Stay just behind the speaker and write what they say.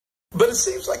But it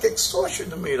seems like extortion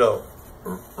to me, though,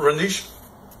 Renisha.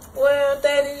 Well,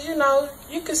 that is, you know,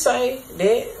 you can say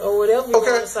that or whatever you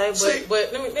want to say,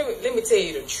 but let me tell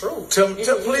you the truth.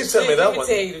 Please tell me that one. Let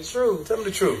me tell you the truth. Tell me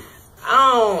the truth.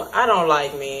 I don't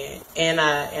like men, and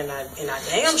I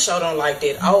damn sure don't like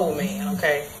that old man.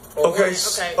 Okay.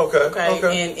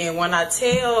 Okay. And when I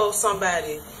tell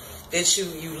somebody that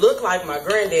you look like my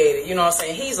granddaddy, you know what I'm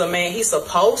saying? He's a man. He's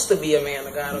supposed to be a man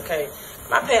of God. Okay.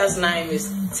 My pastor's name is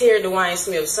Terry Dwayne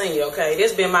Smith Sr., okay?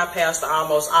 This been my pastor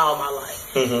almost all my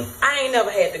life. I ain't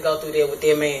never had to go through that with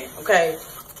that man, okay?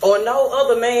 Or no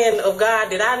other man of God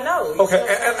that I know. Okay,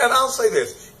 and I'll say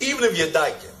this. Even if you're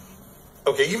diking,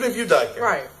 okay, even if you're diking.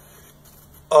 Right.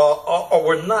 Or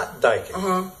we're not diking.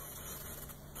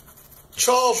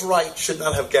 Charles Wright should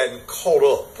not have gotten caught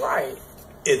up. Right.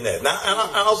 In that. Now,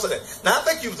 I'll say that. Now, I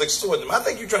think you was extorting him. I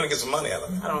think you're trying to get some money out of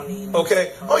him. I don't need it.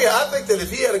 Okay? Oh, yeah, I think that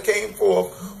if he had came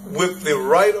forth with the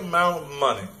right amount of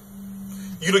money,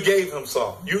 you'd have gave him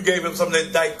some. You gave him some of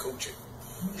that DIKE coaching.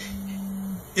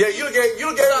 Yeah, you gave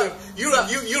him. Let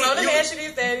me ask you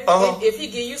this, Daddy. If he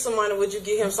give you some money, would you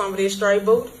give him some of this straight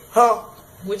booty?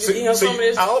 Would you give him some of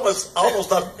this? I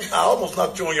almost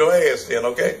knocked you on your ass then,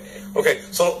 okay? Okay,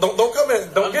 so don't come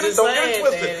in, don't get it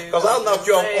twisted, because I'll knock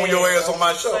you on your ass on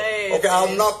my show. Okay,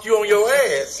 I'll knock you on your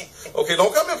ass. Okay,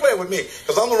 don't come and play with me,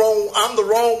 because I'm the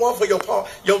wrong one for your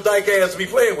dyke ass to be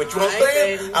playing with. You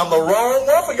understand? I'm the wrong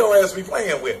one for your ass to be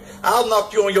playing with. I'll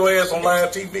knock you on your ass on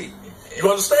live TV. You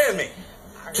understand me?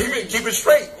 Keep it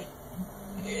straight.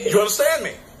 You understand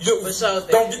me?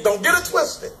 Don't get it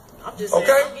twisted.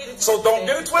 Okay? So don't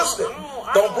get it twisted.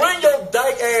 Don't bring your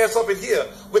dyke ass up in here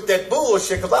with that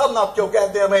bullshit, because I'll knock your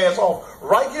goddamn ass off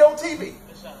right here on TV.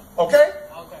 Okay?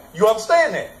 You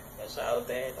understand that?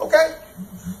 Okay?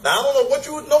 Now, I don't know what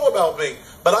you would know about me,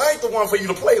 but I ain't the one for you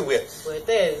to play with. But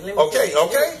let me okay?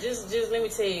 Just let me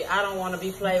tell you, I don't want to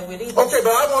be played with either. Okay,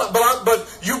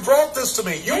 but you brought this to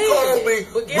me. You called me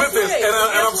with this, and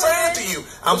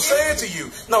I'm saying to you,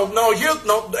 no,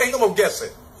 ain't no more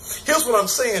guessing. Here's what I'm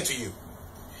saying to you.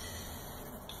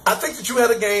 I think that you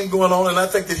had a game going on, and I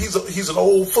think that he's an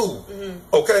old fool.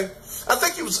 Okay? I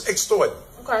think he was extorting.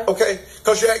 Okay?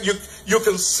 Because you're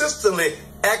consistently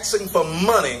asking for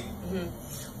money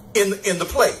in the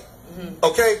play.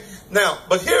 Okay? Now,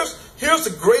 but here's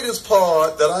the greatest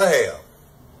part that I have.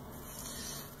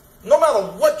 No matter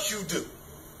what you do,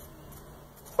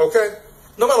 okay?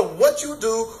 No matter what you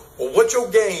do or what your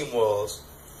game was,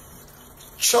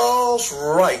 Charles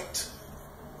Wright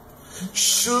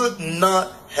should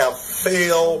not have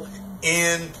fell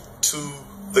into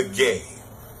the game.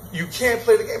 You can't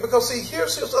play the game because, see,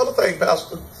 here's the other thing,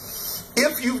 Pastor.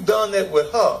 If you've done that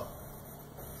with her,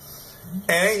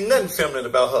 and ain't nothing feminine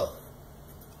about her,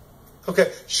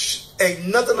 okay, ain't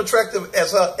nothing attractive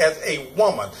as her as a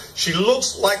woman. She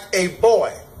looks like a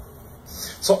boy.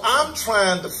 So I'm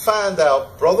trying to find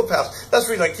out, Brother Pastor. That's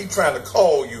the reason I keep trying to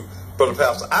call you, Brother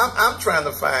Pastor. I'm trying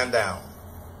to find out.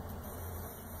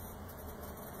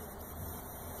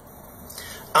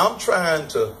 I'm trying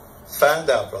to find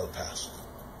out, Brother Pastor.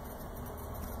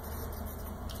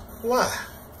 Why?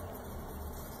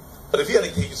 But if he had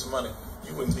to give you some money,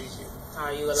 you wouldn't be here. Oh,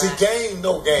 you a lie. See, game,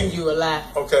 no game. You a lie.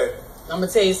 Okay. I'm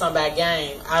gonna tell you something about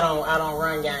game. I don't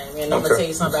run game, and I'm gonna tell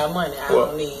you something about money. I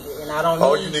don't need it, and I don't need.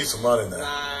 Oh, you need some money now.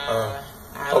 Nah.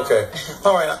 Okay.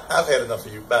 All right. I've had enough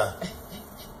of you. Bye.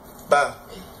 Bye.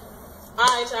 All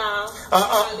right, y'all.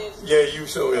 Yeah, you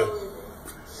sure will.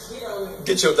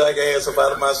 Get your dyke ass up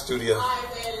out of my studio.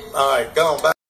 All right, go on. Bye.